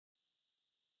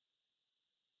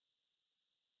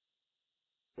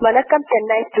Welcome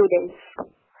Chennai students.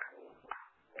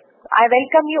 I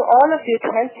welcome you all of you to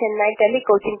HelpCHNStudents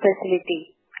telecoaching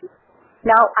facility.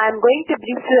 Now I am going to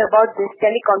brief you about this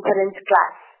teleconference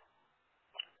class.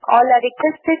 All are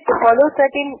requested to follow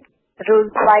certain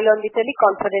rules while on the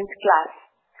teleconference class.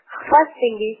 First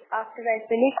thing is, after I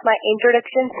finish my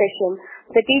introduction session,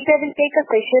 the teacher will take a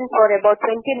session for about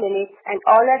 20 minutes and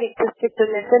all are requested to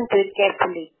listen to it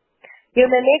carefully. You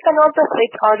may make a note of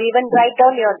it or even write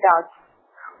down your doubts.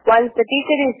 Once the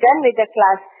teacher is done with the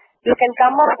class, you can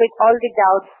come up with all the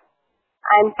doubts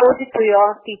and pose it to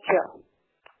your teacher.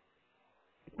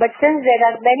 But since there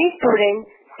are many students,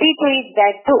 see to it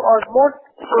that 2 or more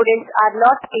students are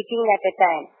not speaking at a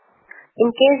time.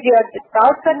 In case your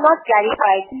doubts are not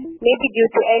clarified, maybe due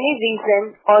to any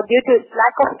reason or due to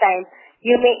lack of time,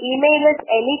 you may email us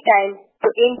anytime to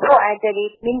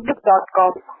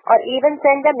info@minbook.com or even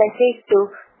send a message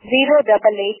to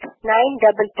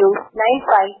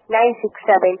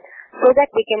 088-922-95967 so that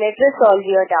we can address all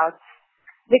your doubts.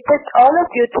 Request all of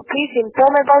you to please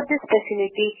inform about this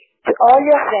facility to all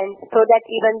your friends so that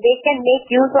even they can make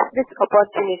use of this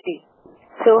opportunity.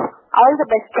 So, all the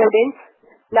best students.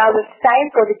 Now it's time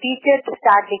for the teacher to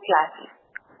start the class.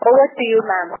 Over to you,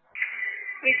 ma'am.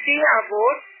 We see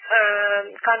about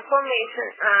confirmation.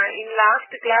 In last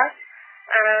class,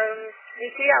 we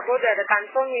see about the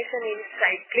confirmation in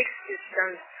cyclic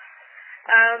systems.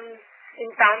 In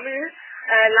Tamil,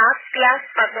 last class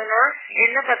பார்த்தோம்னா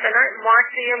என்ன பார்த்தோம்னா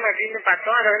மாற்றியம் அப்படின்னு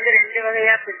பார்த்தோம். அதை வந்து 2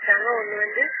 வகையா பிரிச்சாங்க. ஒன்று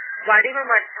வந்து வடிவ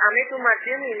அமைப்பு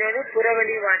மாற்றியம், இன்னொன்று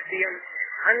புறவழி மாற்றியம்.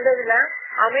 அந்த இதுல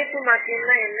அமைப்பு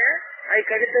மாற்றியம்னா என்ன,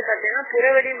 அதுக்கு அடுத்து பார்த்தீங்கன்னா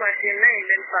புறவழி மாற்றியம்னா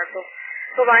என்னன்னு பார்த்தோம்.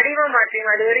 இப்போ வடிவ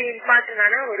மாற்றியம் அது ஒரு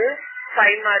இம்பார்ட்டன்டான ஒரு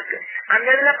 5 மார்க். அந்த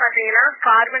இதுல பாத்தீங்கன்னா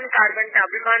கார்பன்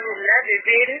டபுள் பாண்ட் உள்ள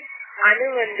வெவ்வேறு அணு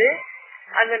வந்து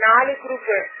அந்த 4 குரூப்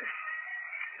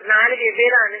 4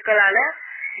 வெவ்வேறு அணுக்களால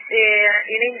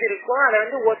இணைந்திருக்கும். அதை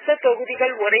வந்து ஒத்த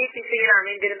தொகுதிகள் ஒரே திசையில்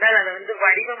அமைந்திருந்தால் அதை வந்து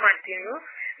வடிவ மாற்றியமும்,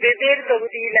 வெவ்வேறு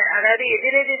தொகுதியில அதாவது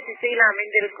எதிரெதிர் திசையில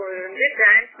அமைந்திருக்கும் வந்து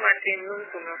டிரான்ஸ் மாற்றியம்னு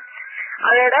சொன்னோம்.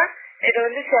 அதோட இது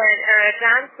வந்து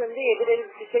டிரான்ஸ் வந்து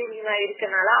எதிரெதிர் திசையில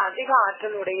இருக்கனால அதிக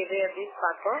ஆற்றல் உடையது அப்படின்னு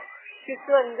பார்த்தோம். சிஸ்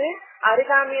வந்து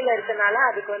அருகாமையில இருக்கனால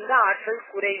அதுக்கு வந்து ஆற்றல்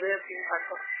குறைவு அப்படின்னு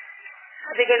பார்த்தோம்.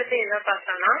 அதுக்கடுத்து என்ன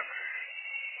பார்த்தோம்னா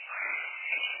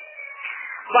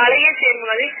வளைய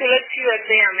சேர்முறை சுழற்சி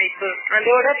வரிசை அமைப்பு,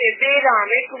 அதோட வெவ்வேறு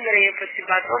அமைப்பு முறையை பற்றி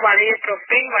பார்த்தோம். வளைய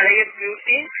ப்ரோப்பேன், வளைய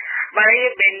பியூட்டின், வளைய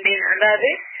பெண்டின், அதாவது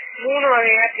 3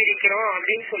 வகையா பிரிக்கிறோம்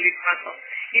அப்படின்னு சொல்லி பார்த்தோம்.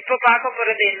 இப்ப பார்க்க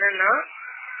போறது என்னன்னா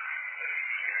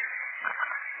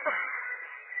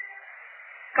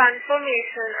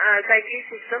கன்ஃபர்மேஷன் சைக்கிளிக்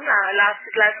சிஸ்டம். லாஸ்ட்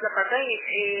கிளாஸ்ல பார்த்தோம்.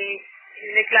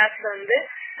 இந்த கிளாஸ்ல வந்து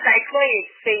சைக்ளோ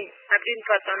எக்ஸ்சேஞ்ச் அப்படின்னு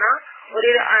பார்த்தோம்னா ஒரு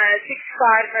 6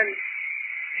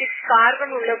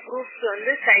 கார்பன் உள்ள குரூப்ஸ்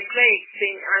வந்து சைக்ளோ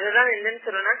எக்ஸ்சேஞ்ச். அதுதான் என்னன்னு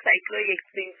சொல்லணும்னா cyclo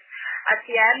exchange. At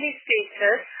early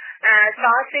stages,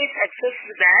 Sausage accepts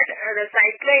that the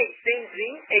cyclo exchange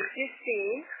ring exists in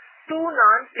 2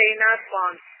 non-planar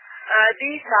forms.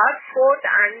 These are fourth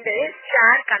and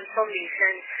chair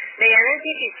conformation. The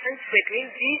energy difference between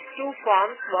these 2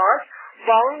 forms was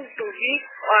found to be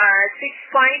 6.5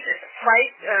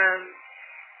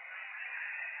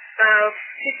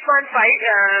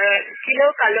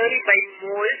 kilocalorie by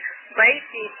mole by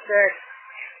feature.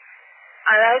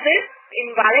 அதாவது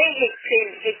வளைய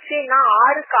ஹெக்சேன்னா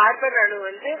 6 carbon அணு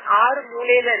வந்து 6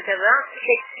 மூலையில இருக்கிறதா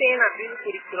hexane அப்படின்னு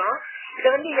குறிக்கிறோம். இதை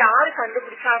வந்து யாரு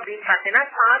கண்டுபிடிச்சா அப்படின்னு பாத்தீங்கன்னா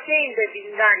சாத்தே இந்த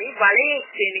விஞ்ஞானி வளைய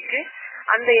ஹெக்சேனுக்கு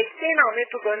அந்த ஹெக்சேன்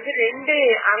அமைப்புக்கு வந்து 2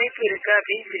 அமைப்பு இருக்கு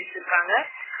அப்படின்னு பிரிச்சிருக்காங்க.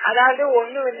 அதாவது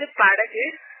ஒண்ணு வந்து படகு,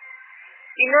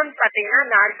 இன்னொன்னு பாத்தீங்கன்னா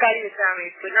நாற்காலி வச்ச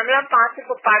அமைப்பு. நம்மளாம்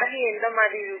பார்த்துப்போம் படகு எந்த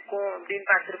மாதிரி இருக்கும் அப்படின்னு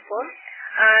பார்த்திருப்போம்.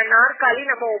 நாற்காலி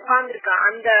நம்ம உட்கார்ந்துருக்கோம்.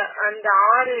 அந்த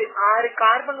 6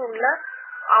 கார்பன் உள்ள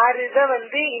 6 இதை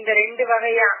வந்து இந்த 2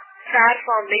 வகையா சேர்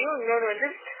ஃபார்ம்லயும், இன்னொன்னு வந்து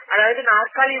அதாவது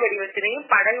நாற்காலி வடிவத்திலையும்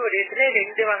படகு வடிவத்திலையும்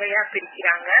 2 வகையா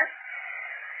பிரிக்கிறாங்க.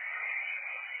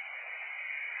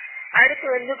 அடுத்து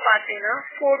வந்து பாத்தீங்கன்னா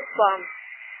ஃபோர்த் ஃபார்ம்.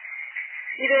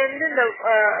 இது வந்து இந்த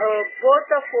both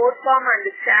the fourth form and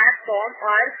the chair form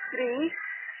are free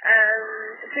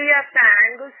of the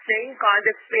angle strain called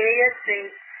the Speyer strain.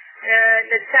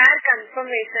 The chair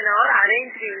conformation are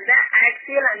arranged in the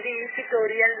axial and the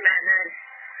equatorial manner.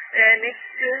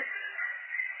 Next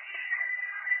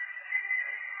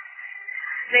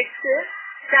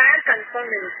chair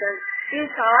conformation.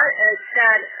 These are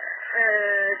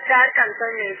chair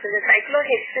conformation. The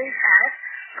cyclohexane has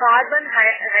carbon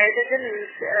hydrogen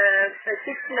is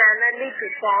fixed manually to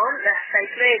form the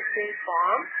cyclohexane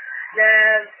form.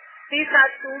 These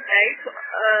are two types.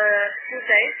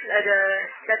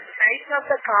 The types of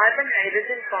the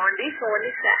carbon-hydrogen bond is one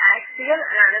is the axial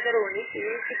and another one is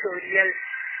equatorial.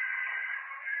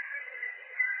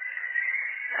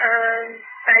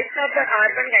 Types of the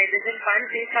carbon-hydrogen bond,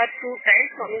 these are two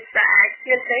types. One is the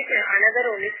axial type and another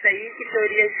one is the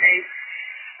equatorial type.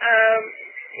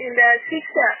 In the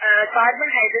sixth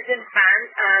carbon-hydrogen bond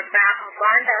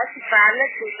is parallel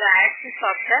to the axis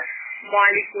of the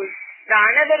molecule. The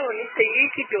another one is the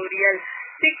equatorial.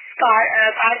 Sixth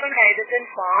carbon-hydrogen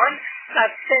bond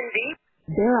subtending.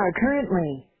 There are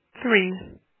currently 3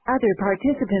 other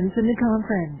participants in the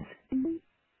conference.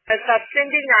 A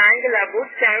subtending angle about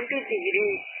 70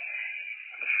 degrees.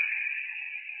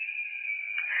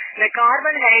 The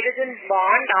carbon-hydrogen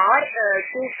bond are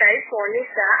two types. One is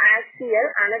the axial,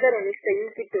 another one is the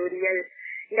equatorial.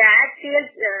 The axial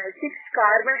 6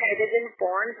 carbon-hydrogen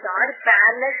bonds are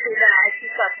parallel to the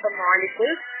axis of the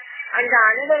molecule, and the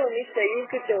another one is the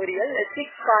equatorial. The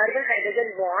 6 carbon-hydrogen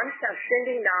bonds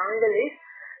subtending the angle is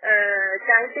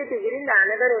 70 degrees, the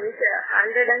another one is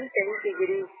 110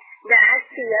 degrees. The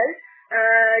axial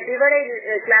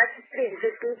classified into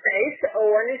two types.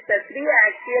 One is the 3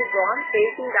 axial bond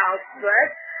facing outward.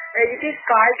 It is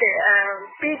called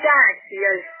beta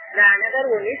axial. The another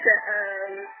one is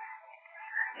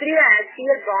 3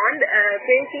 axial bond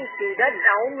facing to the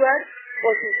downward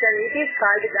position. It is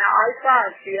called the alpha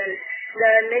axial.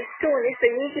 The next one is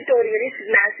the equatorial is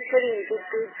classified into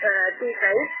two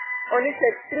types. One is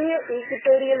the 3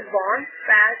 equatorial bond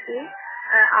passing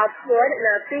upward,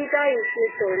 the beta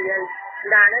equatorial.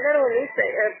 The another one is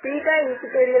beta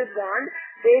equatorial bond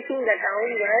facing the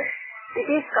downward. It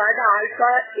is called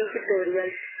alpha equatorial.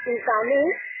 In Tamil,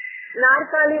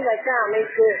 நாற்காலி வச்ச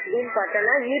அமைப்பு அப்படின்னு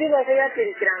பார்த்தோம்னா இரு வகையா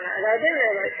பிரிக்கிறாங்க. அதாவது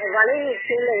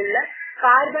வலையீட்டில் உள்ள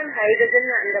கார்பன் ஹைட்ரஜன்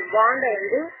அந்த பாண்டை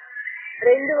வந்து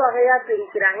 2 வகையா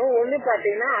பிரிக்கிறாங்க. ஒண்ணு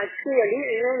பாத்தீங்கன்னா அச்சுவலி,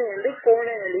 இன்னொன்னு வந்து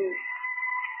கோணவலி.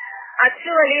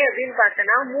 அச்சுவலி அப்படின்னு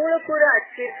பார்த்தோம்னா மூலக்கூறு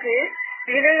அச்சிற்கு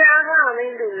இணையாக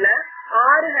அமைந்துள்ள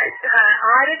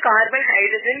 6 கார்பன்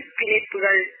ஹைட்ரஜன்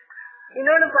பிணைப்புகள்.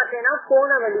 இன்னொன்னு பாத்தீங்கன்னா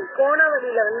கோணவலி.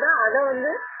 கோணவலியில வந்து அதை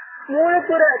வந்து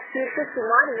மூலக்கூறு அச்சிற்கு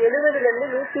சுமார்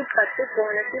 70-110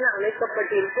 கோணத்தில்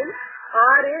அமைக்கப்பட்டிருக்கும்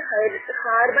 6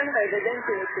 கார்பன் ஹைட்ரஜன்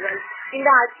பிணைப்புகள். இந்த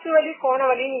அச்சுவலி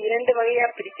கோணவலின்னு 2 வகையா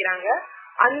பிரிக்கிறாங்க.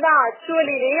 அந்த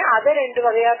அச்சுவலிலேயே அதை 2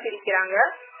 வகையா பிரிக்கிறாங்க.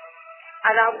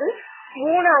 அதாவது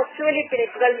 3 அச்சுவலி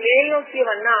பிணைப்புகள் மேல் நோக்கிய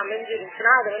வண்ணம்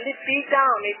அமைஞ்சிருந்துச்சுன்னா அது வந்து பீட்டா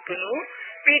அமைப்புனும்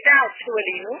பீட்டா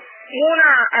அச்சுவலியும், 3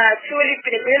 அச்சுவலி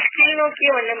பிணைப்புகள் கீழ் நோக்கிய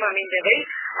வண்ணம் அமைந்தவை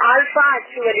ஆல்பா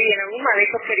அச்சுவலி எனவும்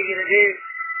அழைக்கப்படுகிறது.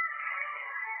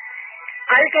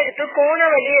 அதுக்கடுத்து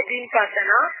கோணவலி அப்படின்னு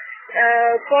பார்த்தோம்னா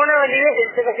கோணவலியை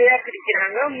 2 வகையா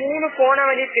பிரிக்கிறாங்க. 3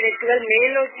 கோணவலி பிணைப்புகள்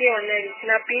மேல் நோக்கிய வண்ணம்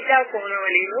இருந்துச்சுன்னா பீட்டா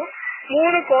கோணவலியும்,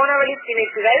 3 கோணவலி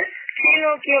பிணைப்புகள் கீழ்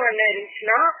நோக்கிய வண்ணம்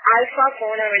இருந்துச்சுன்னா ஆல்பா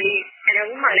கோணவலி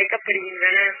எனவும்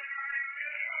அழைக்கப்படுகின்றன.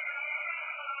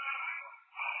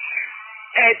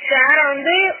 சேர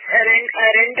வந்து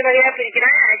 2 வகையா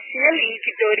பிரிக்கிறாங்க, ஆக்சியல்,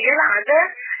 ஈக்விட்டோரியல். அத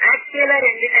ஆக்சியலா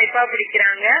 2 டைப்பா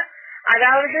பிரிக்கிறாங்க.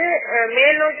 அதாவது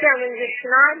மேல் நோக்கி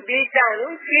அமைஞ்சிருச்சுன்னா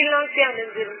பீட்டாவும், கீழ் நோக்கி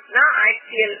அமைஞ்சிருச்சுன்னா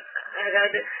ஆக்சியல்,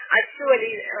 அதாவது அச்சுவலி,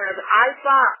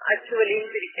 ஆல்பா அச்சுவலின்னு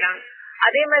பிரிக்கிறாங்க.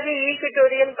 அதே மாதிரி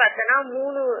ஈக்விட்டோரியல் பார்த்தோன்னா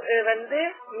 3 வந்து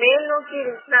மேல் நோக்கி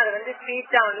இருந்துச்சுன்னா அது வந்து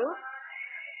பீட்டானும்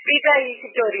பீட்டா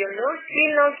ஈக்விட்டோரியல்னும்,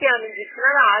 கீழ் நோக்கி அமைஞ்சிருச்சுன்னா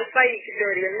அது ஆல்பா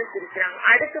ஈக்விட்டோரியல்னு பிரிக்கிறாங்க.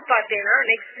 அடுத்து பார்த்தீங்கன்னா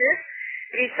நெக்ஸ்ட்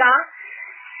விசா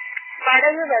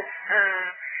படகு,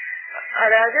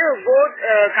 அதாவது boat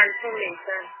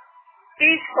confirmation.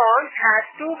 Each bond has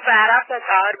 2 pair of the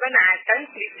carbon atoms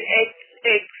with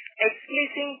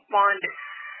explicit bond.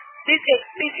 This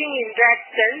explicit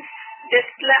interactions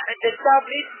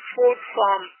establish fourth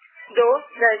form. Though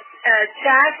the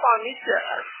chair form is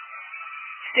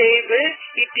stable,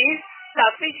 it is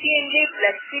sufficiently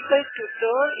flexible to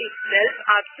turn itself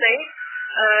upside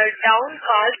down,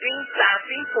 causing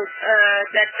flapping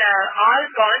that all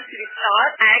bonds which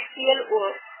are axial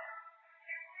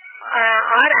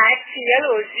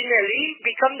originally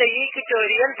become the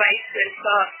equatorial vice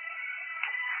versa.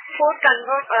 Fourth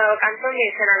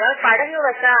confirmation, அதாவது படகு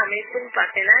வச அமைப்புன்னு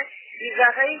பார்த்தீங்கன்னா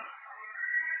இவ்வகை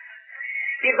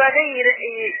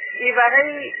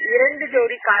 2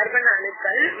 ஜோடி carbon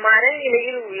அணுக்கள்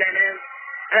மரநிலையில் உள்ளன.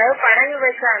 அதாவது படகு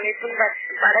வச அமைப்புன்னு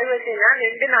படகு வசைனா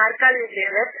 2 நாற்காலி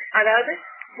தேவை. அதாவது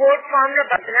போட் ஃபார்ம்ல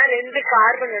பார்த்தீங்கன்னா 2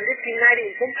 கார்பன் வந்து பின்னாடி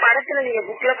இருக்கும். படத்துல நீங்க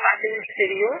புக்ல பாத்தீங்கன்னா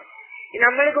தெரியும்.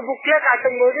 நம்மளுக்கு புக்ல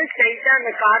காட்டும் போது ஸ்ட்ரைட்டா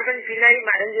அந்த கார்பன் பின்னாடி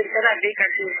மறைஞ்சிருக்கிறது அப்படியே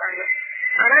கட்டிருக்காங்க.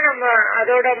 ஆனா நம்ம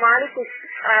அதோட மாலிகுல்,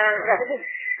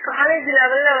 காலேஜ்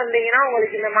லெவல்ல வந்தீங்கன்னா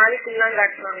உங்களுக்கு இந்த மாலிகுல் எல்லாம்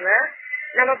காட்டுவாங்க.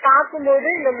 நம்ம பார்க்கும்போது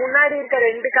இந்த முன்னாடி இருக்க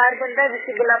 2 கார்பன் தான்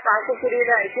விசிபிளா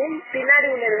பார்க்கக்கூடியதா இருக்கும். பின்னாடி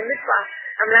உள்ளது வந்து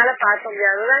நம்மளால பார்க்க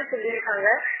முடியாது. அதுதான் சொல்லியிருக்காங்க.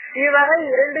 இவ்வகை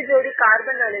 2 ஜோடி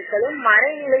கார்பன் அணுக்களும்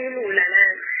மறைநிலையில் உள்ளன.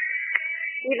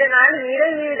 இதனால்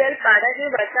இடையீடல் படகு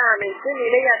வட்ட அமைப்பு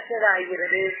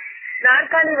நிலையற்றதாகிறது.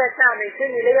 நாற்காலி வட்ட அமைப்பு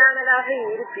நிலையானதாக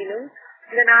இருப்பினும்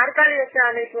இந்த நாற்காலி வட்ட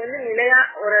அமைப்பு வந்து நிலையா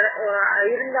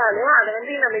இருந்தாலும்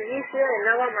அதை நம்ம ஈஸியா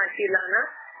என்னவா மாத்திடலாம்னா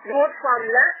போட்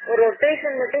ஃபார்ம்ல ஒரு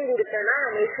ரொட்டேஷன் மட்டும் கொடுத்தோம்னா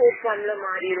நம்ம போட் ஃபார்ம்ல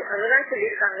மாறிடும். அதுதான்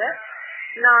சொல்லியிருக்காங்க.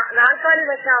 நாற்காலி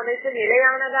வட்ட அமைப்பு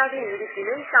நிலையானதாக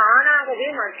இருப்பினும் தானாகவே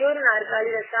மற்றொரு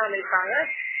நாற்காலி வட்ட அமைப்பாக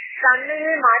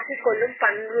தன்னையே மாற்றிக்கொள்ளும்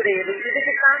பண்புடையது.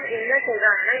 இதுக்குத்தான் என்ன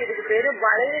சொல்றாங்கன்னா இதுக்கு பேரு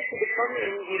வளைய திருப்பம்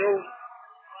என்கிறோம்.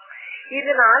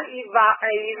 இதனால்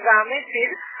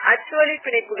இவ்வமைப்பில் அச்சுவலி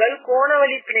பிணைப்புகள்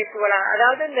கோணவழி பிணைப்புகளா,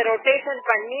 அதாவது இந்த ரொட்டேஷன்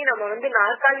பண்ணி நம்ம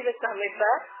நாற்காலி வச்ச அமைப்ப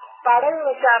படகு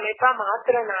வச்ச அமைப்பா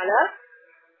மாத்துறதுனால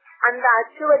அந்த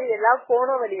அச்சுவலி எல்லாம்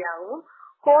கோணவழியாகவும்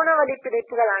கோணவழி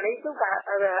பிணைப்புகள் அனைத்தும்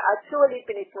அச்சுவலி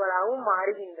பிணைப்புகளாகவும்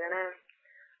மாறுகின்றன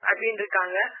அப்படின்னு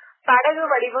இருக்காங்க. படகு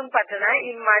வடிவம் பார்த்தனா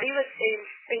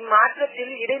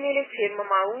இம்மாற்றத்தில் இடைநிலை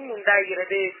சேர்மமாகவும்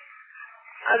உண்டாகிறது.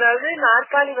 அதாவது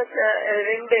நாற்காலி வச்ச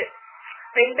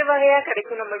ரெண்டு வகையா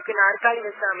கிடைக்கும் நமக்கு நாற்காலி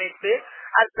வச்ச அமைப்பு.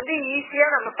 அது ஈஸியா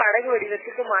நம்ம படகு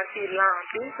வடிவத்துக்கு மாற்றிடலாம்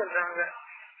அப்படின்னு சொல்றாங்க.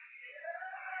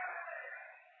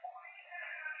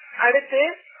 அடுத்து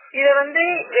இத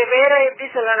வேற எப்படி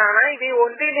சொல்லலாம்னா இது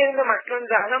ஒன்றிலிருந்து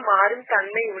மற்றொன்றாக மாறும்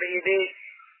தன்மை உடையது.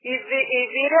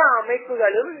 இவ்விரு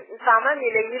அமைப்புகளும்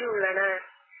சமநிலையில் உள்ளன.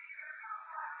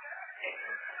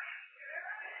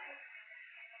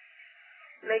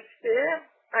 Next,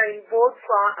 in both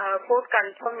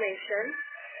conformation,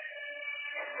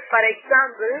 for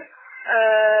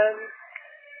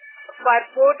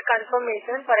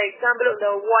example,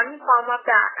 the one form of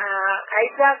the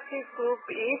hydroxy group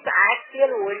is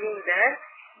axial oriented.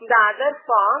 The other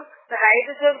form, the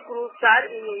hydrogen groups are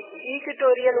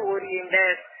equatorial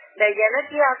oriented. The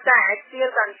energy of the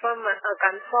axial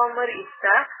conformer is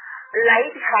the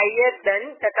light higher than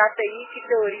that of the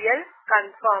equatorial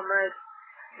conformers,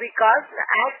 because the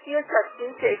axial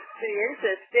substance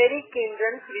experiences steric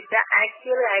hindrance with the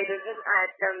axial hydrogen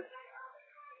atoms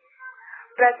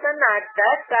present at the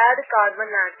third carbon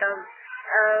atom.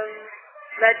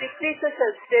 That decreases the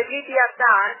stability of the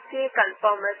axial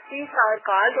conformers. These are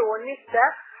called one is the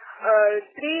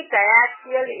 3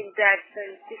 diaxial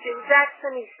interactions. This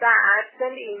interaction is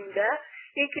absent in the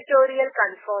equatorial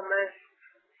conformers.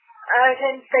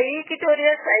 Hence, the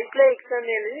equatorial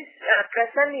cyclohexanol is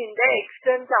present in the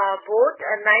extent of about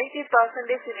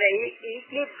 90% in the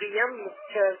equilibrium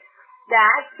mixture. The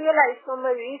axial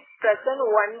isomer is present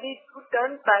only to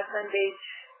 10%.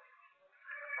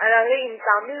 அதாவது இந்த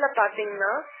தமிழ்ல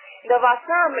பாத்தீங்கன்னா இந்த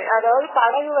அதாவது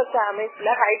படகு வச்ச அமைப்புல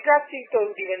hydroxy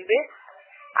தொகுதி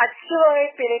அச்சு வகை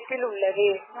பிணைப்பில் உள்ளது.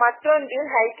 மற்றொன்றில்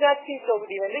ஹைட்ராக்சி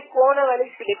தொகுதி கோணவழி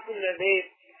பிணைப்பில் உள்ளது.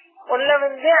 ஒன்னுல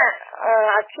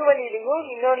அச்சு வழியிலையும்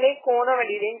இன்னொன்னு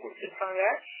கோணவழியிலையும் கொடுத்திருப்பாங்க.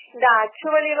 இந்த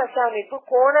அச்சுவழி வச்ச அமைப்பு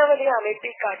கோணவழி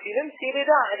அமைப்பை காட்டிலும்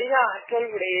சிறிது அதிக ஆற்றல்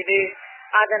உடையது.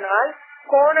 அதனால்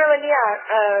கோணவழி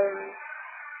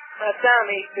வச்ச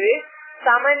அமைப்பு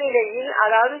சமநிலையில்,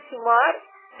 அதாவது சுமார்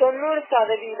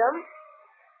 90%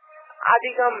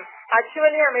 அதிகம்.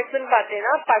 அச்சுவலி அமைப்புன்னு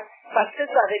பாத்தீங்கன்னா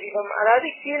 10%, அதாவது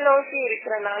கீழ் நோக்கி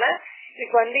இருக்கிறதுனால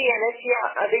இதுக்கு எனர்ஜி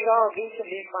அதிகம் அப்படின்னு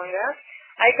சொல்லியிருப்பாங்க.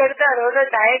 அதுக்கடுத்து அதோட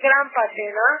டயக்ராம்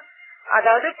பாத்தீங்கன்னா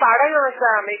அதாவது படகு வச்ச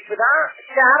அமைப்பு தான்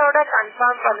சேரோட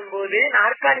கன்ஃபார்ம் பண்ணும்போது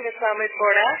நாற்காலி வச்ச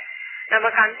அமைப்போட நம்ம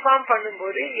கன்ஃபார்ம்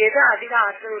பண்ணும்போது எது அதிக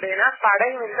ஆற்றலுடையனா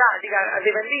படகு அதிக அது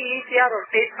ஈஸியா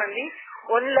ரொட்டேட் பண்ணி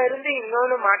ஒன்னுல இருந்து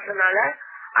இன்னொன்னு மாற்றனால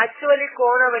அச்சுவலி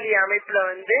கோணவழி அமைப்புல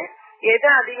எது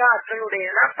அதிக ஆற்றல்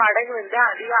உடையனா படகு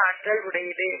அதிக ஆற்றல்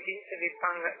உடையது அப்படின்னு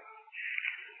சொல்லியிருப்பாங்க.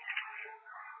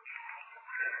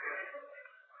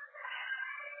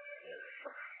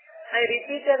 I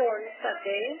repeated once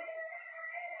again.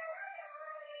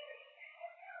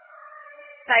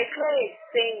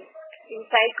 Cyclohexane. In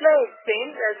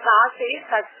cyclohexane, the sausage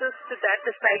suggests that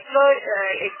the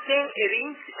cyclohexane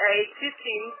rings exist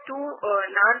in two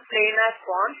non-planar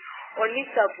forms. One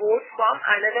is a boat form,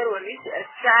 another one is a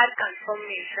star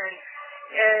conformation.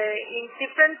 In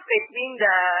difference between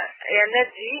the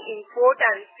energy in boat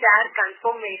and star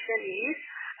conformation is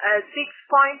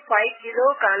 6.5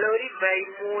 kilocalorie by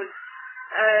mole.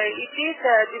 It is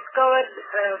discovered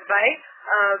by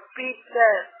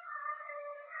Peter.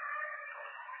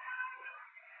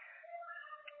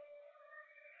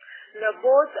 The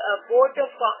boat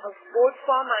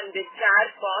form and the star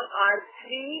form are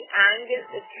three-angled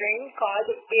strain called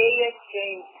Bayes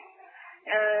strains.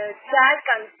 Star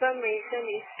conformation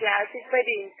is classified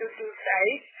into 2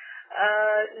 types.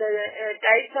 The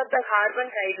types of the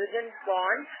carbon-hydrogen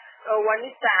bond One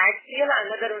is the axial,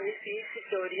 another one is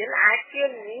equatorial.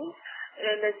 Axial means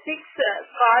the 6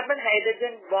 carbon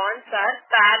hydrogen bonds are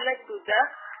parallel to the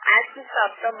axis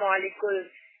of the molecule.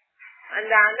 And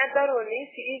another one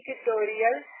is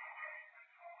equatorial.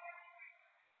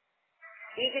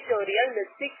 Equatorial, the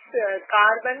 6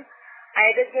 carbon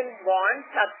hydrogen bonds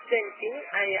subtending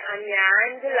an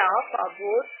angle of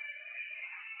about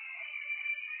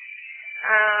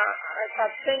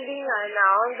subtending an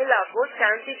angle about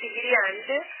 70 degree and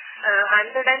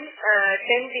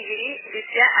 110 degree with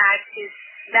the axis.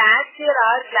 The axial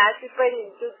are classified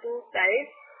into 2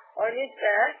 types. One is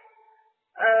the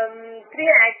 3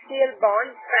 axial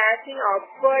bonds passing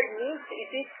upward means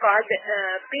it is called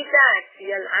beta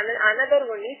axial. Another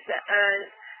one is 3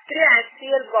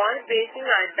 axial bonds facing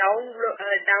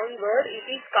downward, it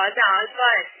is called alpha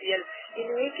axial.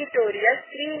 In equatorial,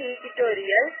 3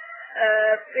 equatorial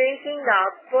facing the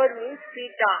upward means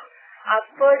beta.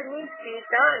 Upward means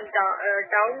beta and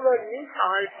downward means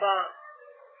alpha.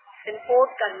 In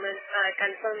 4th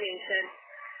confirmation.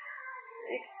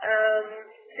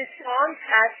 This bond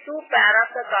has 2 pair of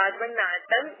the carbon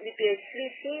atom with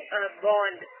excreting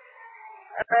bond.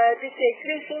 This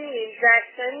excreting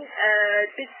interaction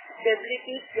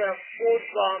destabilizes the 4th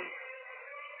form.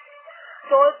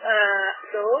 So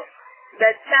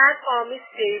the chair form is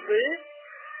stable.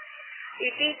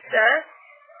 It is the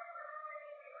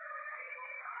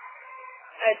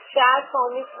chair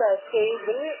form is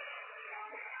stable.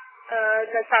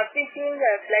 The sufficient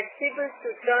flexible to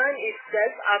turn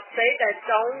itself upside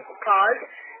down called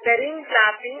the ring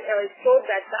flapping, so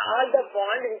that all the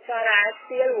bonds which are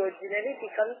axial originally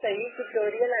becomes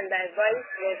equatorial and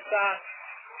vice versa.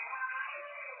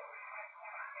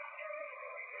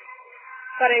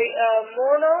 For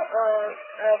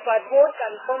for both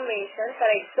conformation, for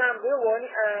example, one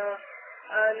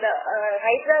the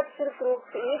hydroxyl group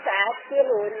is axial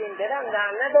oriented and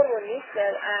another one is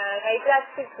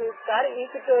hydroxyl groups are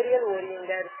equatorial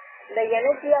oriented. The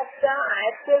energy of the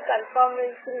axial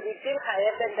conformation little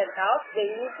higher than that of the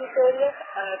equatorial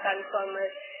conformer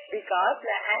because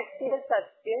the axial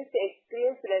substance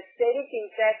experiences steric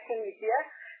interaction with the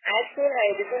axial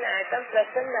hydrogen atom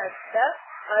present at the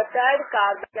 3rd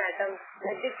carbon atom.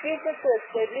 The decreases the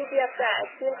stability of the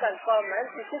axial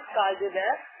conformer. This is called the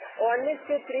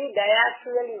 1:3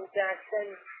 diaxial interaction.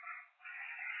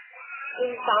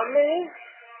 In summary,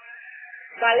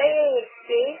 வளைய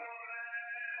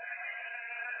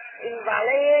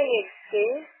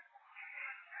exchange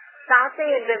சாசை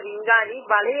என்ற விஞ்ஞானி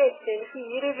வளைய எக்ஸ்சேஞ்சுக்கு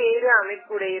 2 வேறு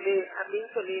அமைப்புடையது அப்படின்னு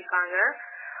சொல்லியிருக்காங்க.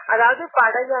 அதாவது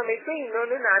படகு அமைப்பு,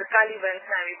 இன்னொன்னு நாற்காலி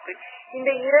வரிசை அமைப்பு. இந்த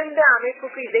 2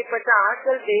 அமைப்புக்கு இடைப்பட்ட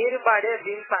ஆற்றல் வேறுபாடு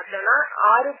அப்படின்னு பார்த்தோம்னா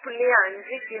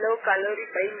 6.5 கிலோ கலோரி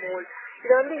பை மோல்.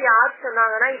 இது வந்து யார்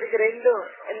சொன்னாங்கன்னா, இதுக்கு ரெண்டும்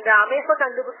இந்த அமைப்பை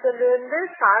கண்டுபிடிச்சது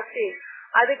சாசே,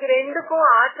 அதுக்கு 2க்கும்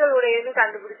ஆற்றல் உடையன்னு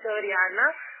கண்டுபிடிச்சவர் யாருன்னா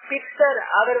பிக்சர்.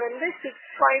 அவர் வந்து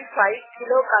 6.5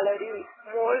 கிலோ கலோரி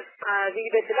மோல்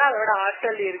விகிதத்துல அதோட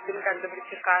ஆற்றல் இருக்குன்னு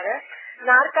கண்டுபிடிச்சிருக்காரு.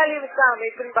 நாற்காலி விசை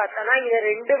அமைப்புன்னு பார்த்தோம்னா இத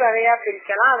 2 வகையா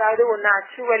பிரிக்கலாம். அதாவது ஒண்ணு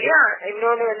அச்சு வலி,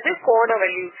 இன்னொன்னு வந்து கோண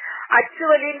வலி. அச்சு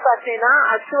வலின்னு பார்த்தீங்கன்னா,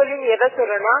 அச்சு வலின்னு எதை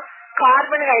சொல்றோம்னா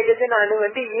கார்பன் ஹைட்ரஜன் அணு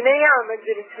வந்து இணையா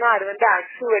அமைஞ்சிருச்சுன்னா அது வந்து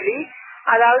அச்சு வலி.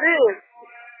 அதாவது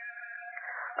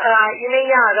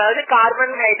இணையா, அதாவது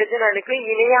கார்பன் ஹைட்ரஜன் அணுக்கு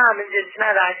இணையா அமைஞ்சிருச்சுன்னா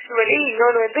அது அச்சு வலி.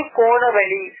 இன்னொன்னு வந்து கோண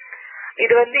வலி.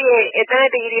 இது வந்து எத்தனை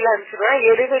டிகிரில அமைச்சிருக்கா,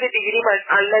 70 டிகிரி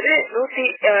அல்லது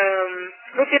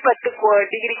 110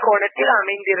 டிகிரி கோணத்தில்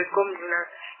அமைந்திருக்கும்.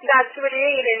 இந்த அச்சுவலியை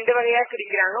 2 வகையா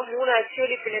பிரிக்கிறாங்க. 3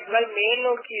 அச்சுவலி பிணைப்புகள் மேல்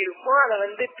நோக்கி இருக்கும், அதை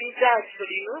வந்து பீட்டா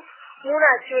அச்சுவலியும். 3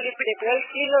 அச்சுவலி பிணைப்புகள்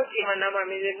கீழ் நோக்கி வண்ணம்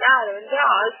அமைந்திருந்தா அது வந்து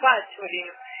ஆல்பா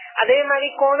அச்சுவலியும். அதே மாதிரி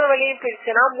கோண வழியும்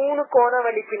பிரிச்சனா 3 கோண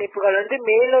வழி பிணைப்புகள் வந்து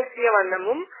மேல் நோக்கிய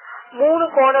வண்ணமும்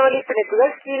 3 கோண வழி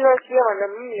பிணைப்புகள் கீழ் நோக்கிய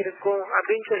வண்ணமும் இருக்கும்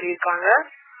அப்படின்னு சொல்லியிருக்காங்க.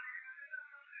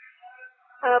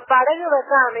 படகு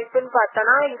வச அமைப்புன்னு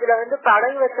பார்த்தோம்னா இதுல வந்து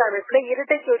படகு வச அமைப்புல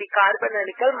இரட்டை ஜோடி கார்பன்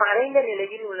அணுக்கள் மறைந்த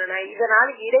நிலையில் உள்ளன. இதனால்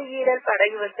இடையீடல்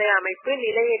படகு வசை அமைப்பு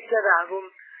நிலையற்றதாகும்.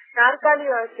 நாற்காலி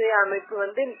வசை அமைப்பு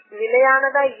வந்து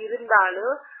நிலையானதா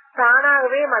இருந்தாலும்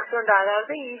தானாகவே மற்றொன்று,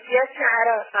 அதாவது ஈஸியா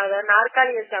சேர், அதாவது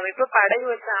நாற்காலி வச அமைப்பு படகு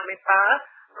வச அமைப்பா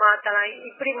மாத்தலாம்.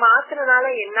 இப்படி மாத்துறதுனால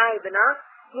என்ன ஆகுதுன்னா,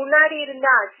 முன்னாடி இருந்த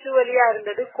அச்சு வழியா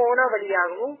இருந்தது கோண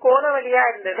வழியாகவும் கோண வழியா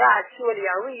இருந்தது அச்சு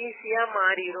வழியாகவும் ஈஸியா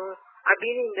மாறிடும்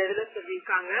அப்படின்னு இந்த இதுல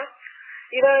சொல்லியிருக்காங்க.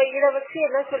 இத வச்சு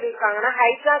என்ன சொல்லிருக்காங்கன்னா,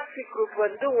 ஹைட்ராக்சி குரூப்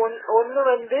வந்து ஒன்னு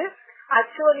வந்து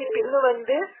அச்சுவலி பின்னு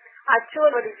வந்து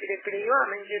அச்சுவலி பிணைப்பிலையும்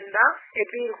அமைஞ்சிருந்தா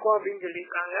எப்படி இருக்கும் அப்படின்னு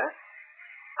சொல்லியிருக்காங்க.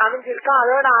 அமைஞ்சிருக்கா.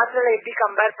 அதோட ஆற்றலை எப்படி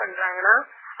கம்பேர் பண்றாங்கன்னா,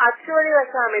 அச்சுவலி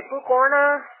வச அமைப்பு கோண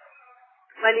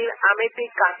வழி அமைப்பை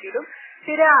காட்டிலும்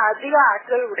பிற அதிக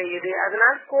ஆற்றல் உடையது.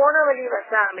 அதனால் கோணவழி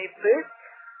வச அமைப்பு,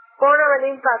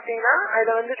 கோணவழின்னு பாத்தீங்கன்னா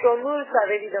அதுல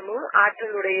 90%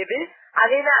 ஆற்றல் உடையது.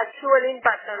 அதே அச்சுவலின்னு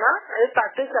பார்த்தோம்னா அது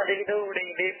 10%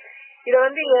 உடையது.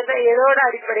 இத எதோட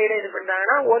அடிப்படையில இது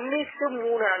பண்றாங்கன்னா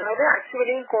 1:3, அதாவது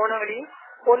அச்சுவலியும் கோணவழியும்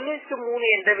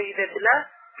 1:3 என்ற விகிதத்துல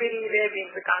பிரியுது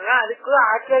அப்படின்னு இருக்காங்க. அதுக்கு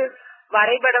ஆற்றல்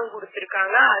வரைபடம்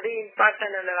கொடுத்திருக்காங்க. அது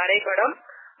இம்பார்ட்டன் அந்த வரைபடம்.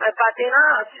 அது பாத்தீங்கன்னா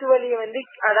அச்சுவலி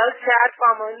அதாவது ஷேர்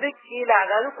ஃபார்ம் கீழே,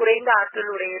 அதாவது குறைந்த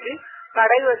ஆற்றல் உடையது,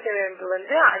 கடல் வச்ச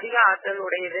அதிக ஆற்றல்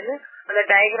உடையதுன்னு அந்த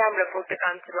டயக்ராம்ல போட்டு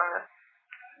காமிச்சிருவாங்க.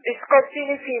 This question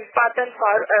is important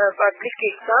for public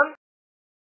exam.